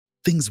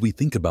Things we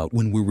think about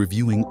when we're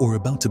reviewing or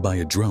about to buy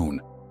a drone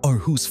are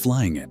who's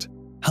flying it,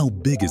 how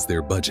big is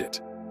their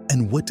budget,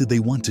 and what do they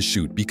want to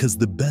shoot, because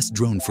the best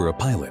drone for a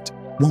pilot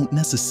won't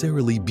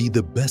necessarily be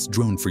the best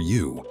drone for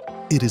you.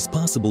 It is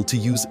possible to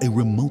use a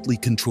remotely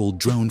controlled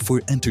drone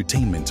for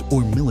entertainment or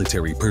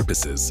military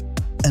purposes.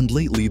 And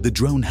lately, the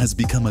drone has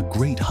become a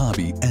great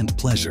hobby and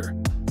pleasure.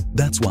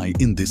 That's why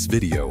in this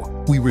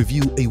video, we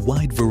review a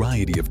wide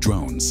variety of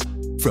drones,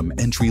 from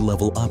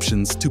entry-level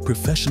options to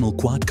professional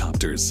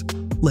quadcopters.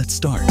 Let's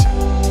start.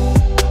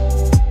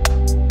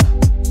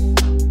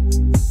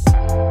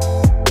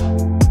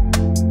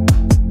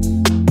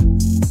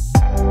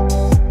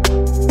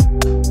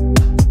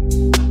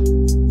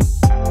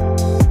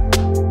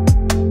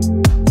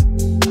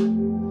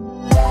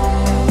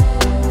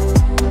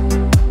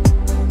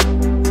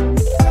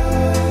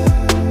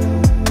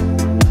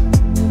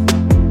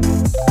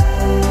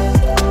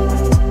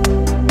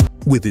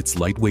 With its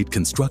lightweight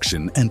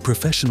construction and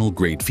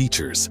professional-grade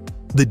features,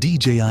 the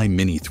DJI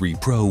Mini 3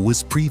 Pro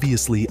was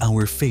previously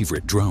our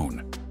favorite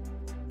drone.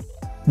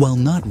 While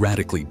not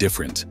radically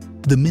different,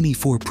 the Mini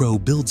 4 Pro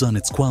builds on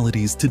its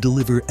qualities to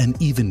deliver an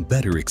even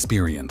better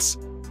experience.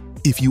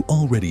 If you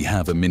already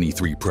have a Mini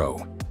 3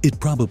 Pro, it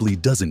probably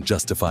doesn't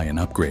justify an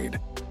upgrade.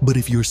 But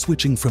if you're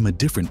switching from a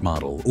different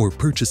model or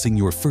purchasing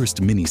your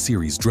first Mini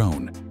series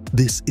drone,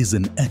 this is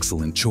an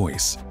excellent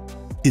choice.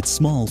 Its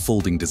small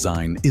folding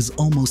design is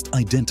almost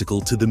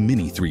identical to the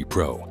Mini 3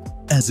 Pro,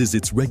 as is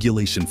its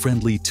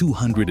regulation-friendly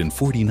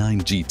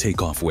 249g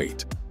takeoff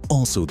weight.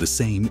 Also the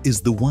same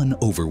is the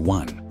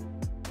 1/1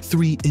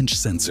 3-inch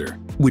sensor,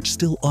 which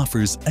still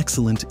offers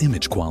excellent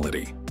image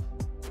quality.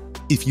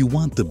 If you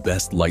want the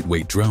best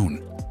lightweight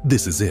drone,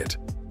 this is it.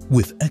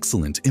 With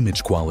excellent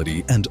image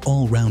quality and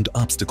all-round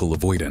obstacle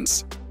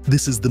avoidance,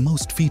 this is the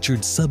most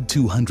featured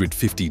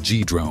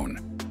sub-250g drone.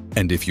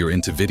 And if you're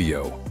into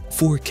video,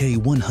 4K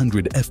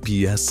 100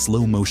 FPS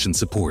slow motion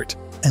support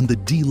and the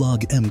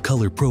D-Log-M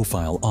color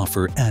profile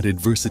offer added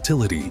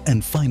versatility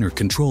and finer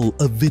control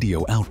of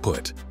video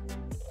output.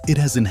 It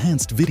has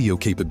enhanced video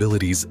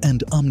capabilities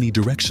and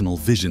omnidirectional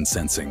vision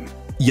sensing,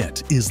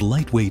 yet is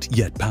lightweight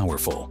yet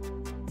powerful.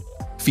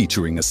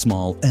 Featuring a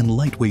small and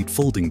lightweight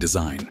folding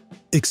design,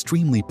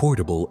 extremely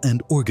portable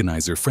and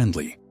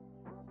organizer-friendly.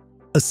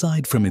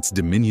 Aside from its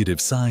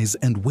diminutive size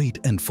and weight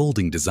and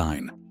folding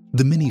design,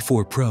 the Mini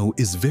 4 Pro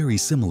is very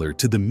similar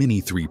to the Mini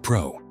 3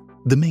 Pro,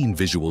 the main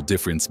visual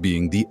difference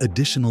being the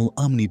additional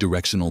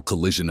omnidirectional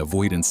collision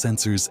avoidance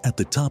sensors at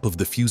the top of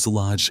the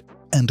fuselage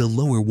and a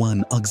lower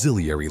one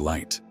auxiliary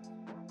light.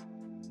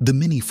 The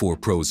Mini 4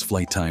 Pro's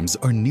flight times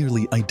are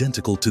nearly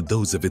identical to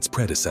those of its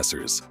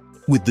predecessors,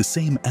 with the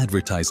same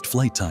advertised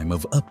flight time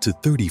of up to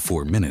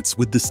 34 minutes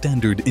with the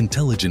standard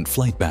intelligent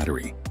flight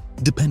battery.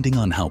 Depending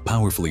on how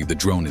powerfully the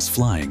drone is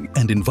flying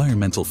and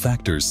environmental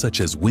factors such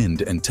as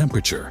wind and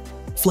temperature,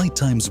 flight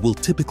times will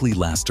typically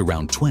last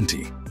around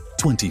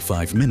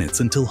 20–25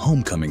 minutes until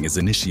homecoming is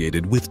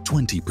initiated with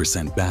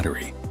 20%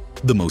 battery.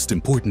 The most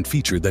important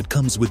feature that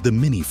comes with the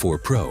Mini 4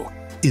 Pro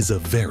is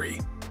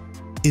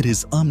It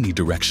is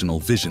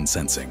omnidirectional vision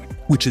sensing,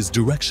 which is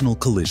directional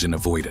collision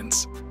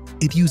avoidance.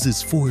 It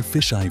uses 4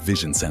 fisheye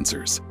vision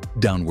sensors,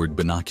 downward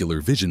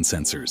binocular vision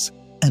sensors,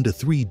 and a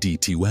 3D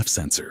TOF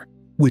sensor,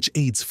 which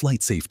aids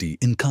flight safety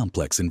in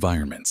complex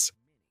environments.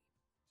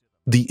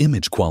 The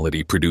image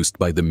quality produced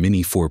by the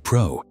Mini 4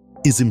 Pro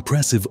is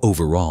impressive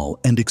overall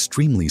and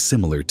extremely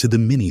similar to the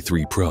Mini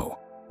 3 Pro,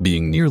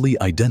 being nearly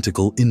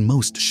identical in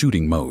most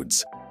shooting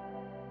modes.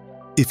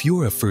 If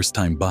you're a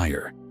first-time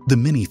buyer, the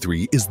Mini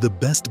 3 is the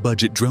best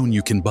budget drone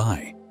you can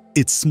buy.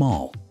 It's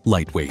small,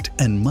 lightweight,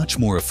 and much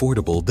more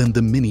affordable than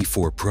the Mini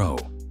 4 Pro.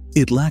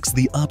 It lacks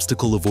the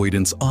obstacle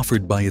avoidance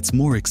offered by its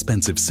more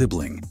expensive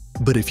sibling,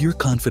 but if you're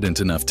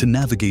confident enough to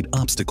navigate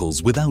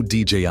obstacles without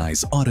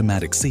DJI's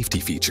automatic safety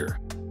feature,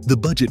 the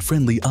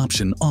budget-friendly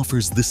option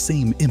offers the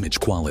same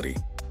image quality,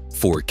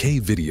 4K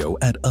video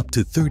at up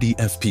to 30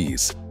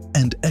 fps,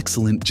 and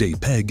excellent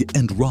JPEG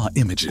and RAW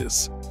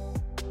images.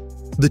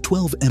 The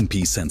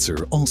 12MP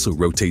sensor also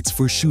rotates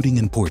for shooting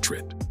and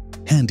portrait.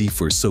 Handy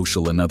for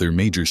social. Another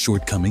major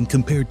shortcoming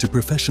compared to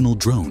professional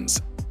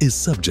drones is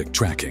subject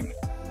tracking.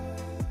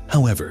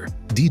 However,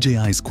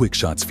 DJI's Quick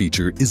Shots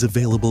feature is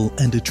available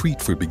and a treat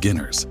for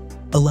beginners,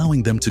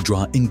 allowing them to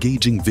draw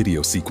engaging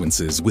video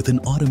sequences with an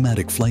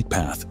automatic flight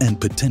path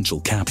and potential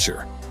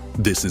capture.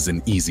 This is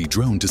an easy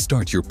drone to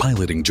start your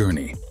piloting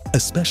journey,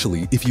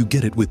 especially if you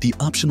get it with the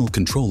optional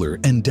controller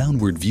and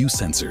downward view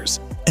sensors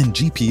and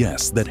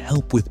GPS that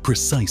help with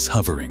precise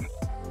hovering.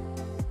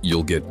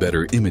 You'll get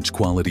better image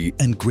quality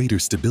and greater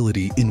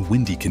stability in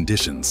windy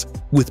conditions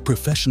with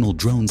professional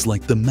drones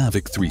like the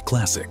Mavic 3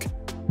 Classic,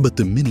 but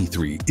the Mini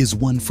 3 is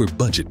one for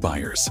budget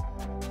buyers.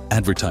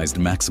 Advertised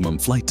maximum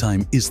flight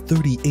time is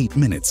 38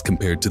 minutes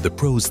compared to the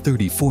Pro's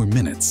 34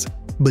 minutes.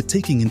 But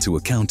taking into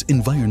account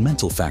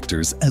environmental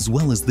factors as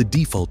well as the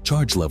default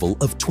charge level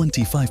of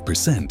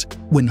 25%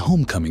 when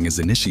homecoming is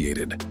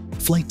initiated,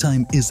 flight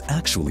time is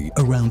actually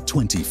around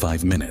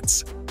 25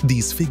 minutes.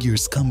 These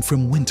figures come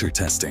from winter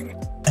testing,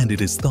 and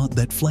it is thought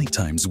that flight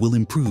times will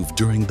improve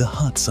during the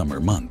hot summer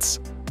months.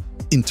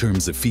 In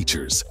terms of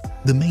features,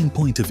 the main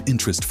point of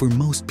interest for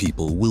most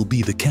people will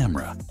be the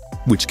camera,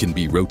 which can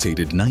be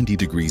rotated 90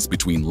 degrees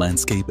between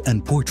landscape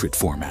and portrait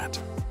format.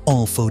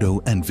 All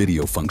photo and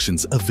video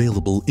functions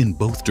available in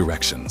both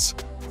directions.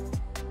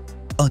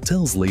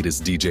 Autel's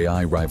latest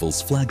DJI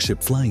rival's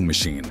flagship flying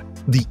machine,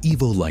 the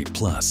Evo Lite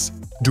Plus,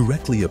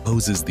 directly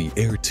opposes the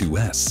Air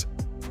 2S.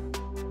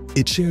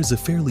 It shares a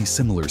fairly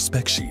similar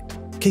spec sheet,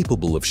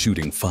 capable of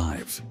shooting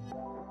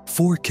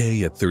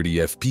 4K at 30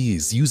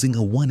 fps using a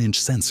 1-inch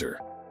sensor,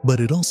 but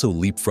it also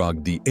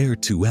leapfrogged the Air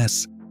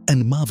 2S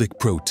and Mavic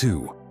Pro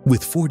 2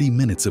 with 40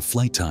 minutes of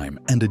flight time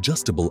and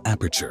adjustable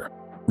aperture,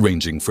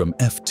 ranging from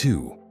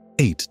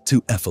f2.8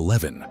 to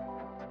f11.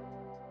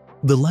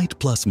 The Lite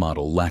Plus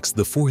model lacks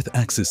the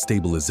fourth-axis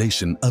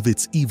stabilization of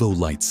its Evo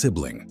Lite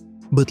sibling,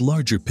 but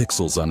larger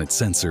pixels on its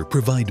sensor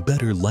provide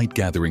better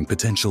light-gathering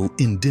potential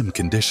in dim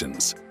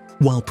conditions.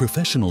 While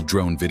professional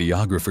drone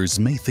videographers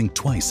may think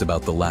twice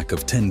about the lack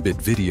of 10-bit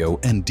video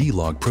and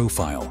D-Log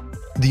profile,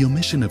 the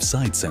omission of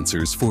side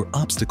sensors for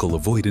obstacle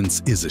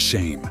avoidance is a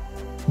shame.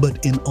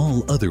 But in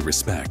all other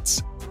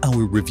respects,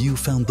 our review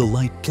found the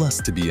Lite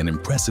Plus to be an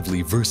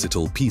impressively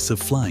versatile piece of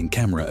flying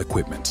camera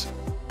equipment.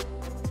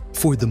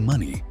 For the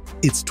money,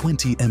 its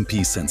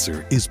 20MP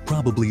sensor is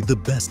probably the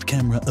best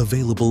camera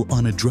available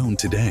on a drone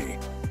today,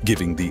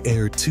 giving the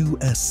Air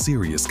 2S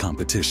serious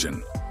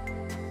competition.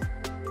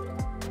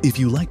 If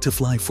you like to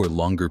fly for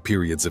longer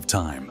periods of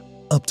time,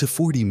 up to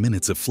 40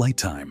 minutes of flight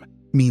time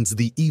means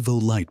the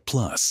Evo Lite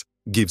Plus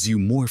gives you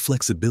more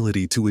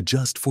flexibility to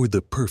adjust for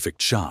the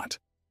perfect shot.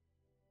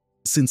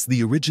 Since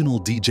the original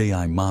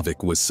DJI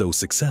Mavic was so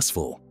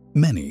successful,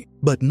 many,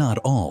 but not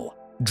all,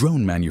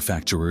 drone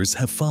manufacturers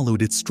have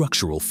followed its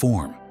structural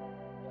form.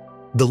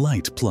 The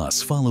Lite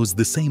Plus follows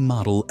the same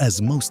model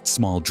as most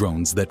small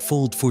drones that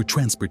fold for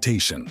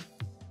transportation.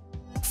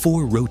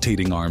 4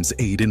 rotating arms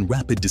aid in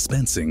rapid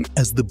dispensing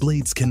as the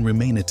blades can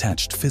remain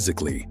attached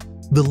physically.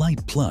 The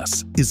Lite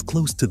Plus is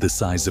close to the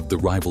size of the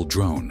rival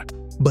drone,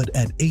 but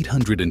at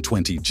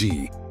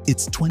 820G,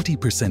 it's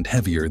 20%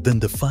 heavier than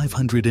the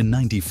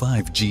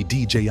 595G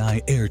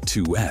DJI Air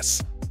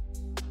 2S.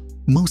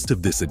 Most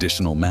of this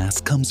additional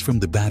mass comes from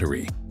the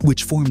battery,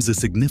 which forms a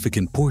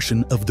significant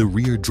portion of the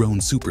rear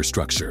drone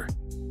superstructure.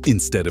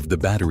 Instead of the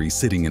battery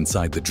sitting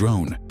inside the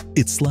drone,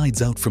 it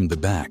slides out from the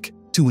back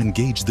to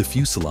engage the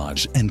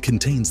fuselage and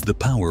contains the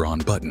power on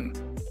button.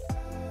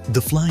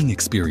 The flying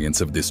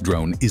experience of this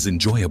drone is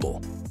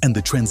enjoyable, and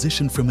the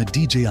transition from a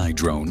DJI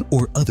drone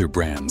or other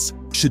brands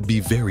should be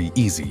very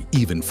easy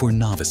even for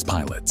novice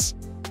pilots.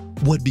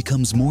 What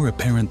becomes more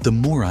apparent the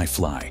more I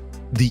fly,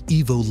 the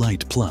Evo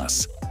Lite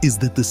Plus, is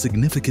that the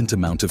significant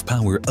amount of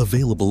power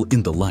available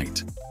in the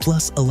Lite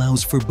Plus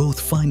allows for both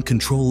fine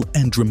control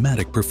and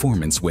dramatic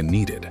performance when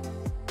needed.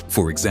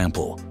 For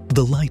example,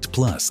 the Lite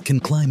Plus can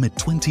climb at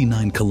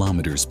 29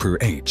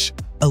 km/h,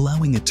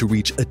 allowing it to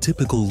reach a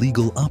typical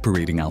legal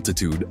operating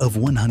altitude of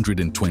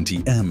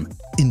 120 m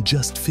in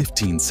just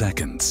 15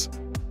 seconds.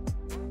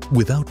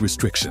 Without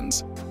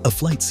restrictions, a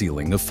flight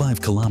ceiling of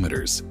 5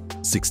 kilometers,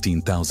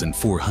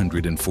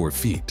 16,404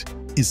 feet,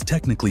 is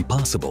technically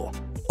possible,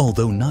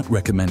 although not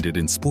recommended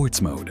in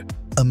sports mode.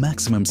 A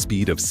maximum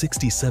speed of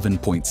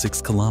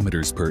 67.6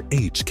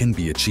 km/h can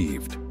be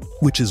achieved,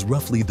 which is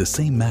roughly the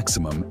same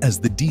maximum as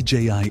the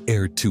DJI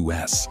Air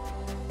 2S.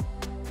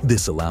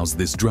 This allows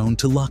this drone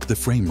to lock the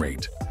frame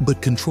rate,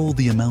 but control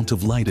the amount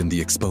of light in the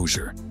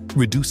exposure,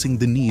 reducing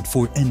the need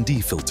for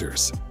ND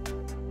filters.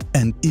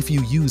 And if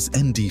you use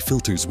ND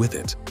filters with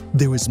it,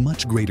 there is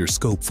much greater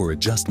scope for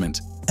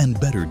adjustment and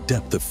better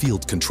depth of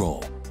field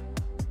control.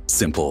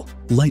 Simple,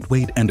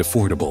 lightweight and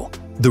affordable,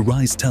 the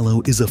Rise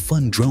Tello is a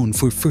fun drone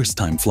for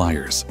first-time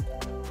flyers.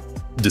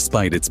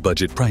 Despite its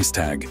budget price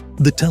tag,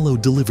 the Tello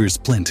delivers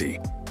plenty.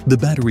 The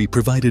battery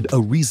provided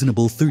a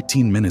reasonable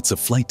 13 minutes of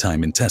flight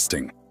time in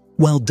testing,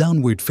 while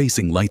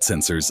downward-facing light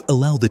sensors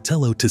allow the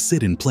Tello to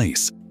sit in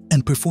place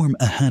and perform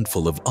a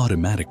handful of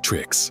automatic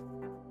tricks.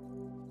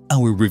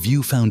 Our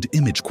review found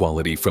image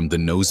quality from the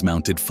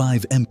nose-mounted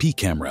 5MP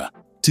camera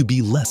to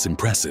be less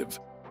impressive,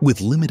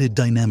 with limited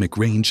dynamic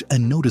range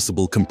and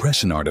noticeable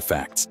compression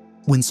artifacts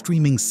when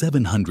streaming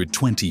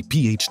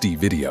 720p HD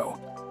video.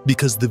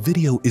 Because the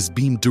video is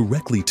beamed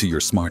directly to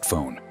your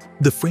smartphone,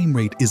 the frame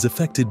rate is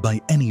affected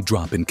by any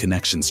drop in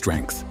connection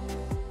strength.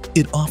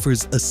 It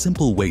offers a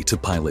simple way to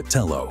pilot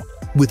Tello,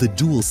 with a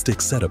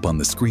dual-stick setup on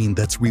the screen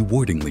that's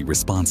rewardingly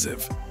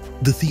responsive.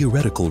 The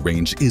theoretical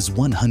range is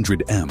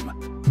 100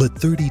 m, but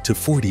 30 to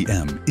 40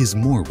 m is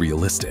more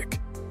realistic,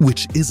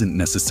 which isn't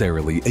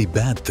necessarily a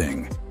bad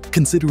thing,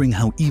 considering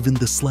how even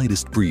the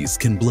slightest breeze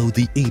can blow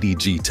the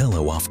 80G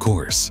Tello off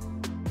course.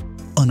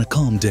 On a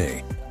calm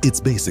day, it's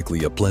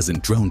basically a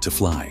pleasant drone to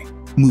fly,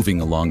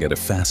 moving along at a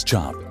fast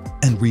chop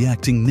and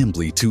reacting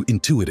nimbly to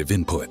intuitive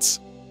inputs.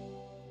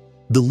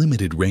 The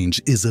limited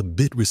range is a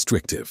bit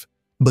restrictive,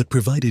 but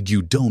provided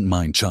you don't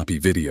mind choppy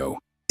video,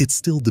 it's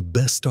still the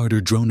best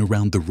starter drone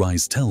around. The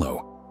Rise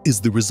Tello is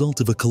the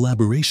result of a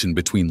collaboration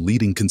between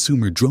leading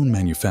consumer drone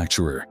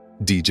manufacturer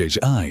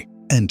DJI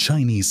and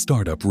Chinese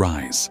startup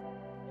Rise.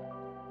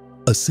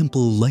 A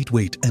simple,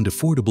 lightweight, and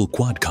affordable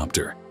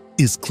quadcopter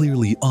is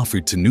clearly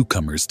offered to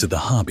newcomers to the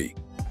hobby.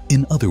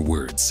 In other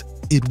words,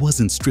 it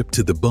wasn't stripped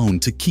to the bone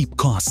to keep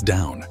costs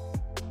down.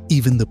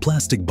 Even the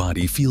plastic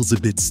body feels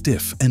a bit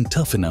stiff and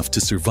tough enough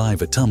to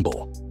survive a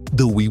tumble,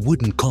 though we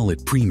wouldn't call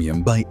it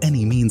premium by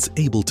any means.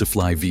 Able to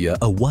fly via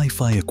a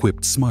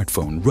Wi-Fi-equipped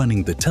smartphone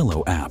running the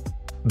Tello app,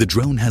 the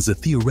drone has a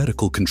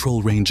theoretical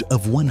control range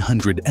of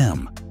 100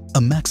 m,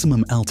 a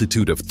maximum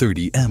altitude of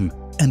 30 m,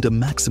 and a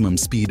maximum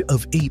speed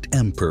of 8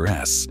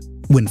 mph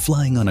when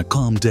flying on a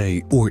calm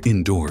day or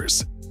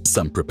indoors.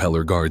 Some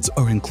propeller guards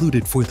are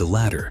included for the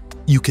latter.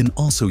 You can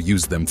also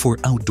use them for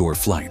outdoor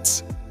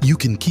flights. You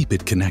can keep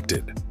it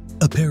connected.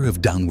 A pair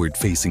of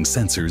downward-facing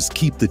sensors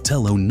keep the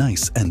Tello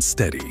nice and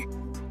steady.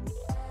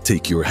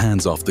 Take your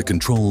hands off the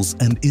controls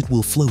and it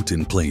will float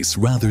in place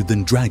rather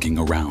than dragging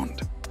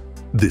around.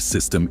 This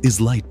system is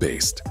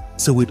light-based,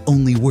 so it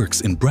only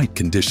works in bright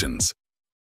conditions.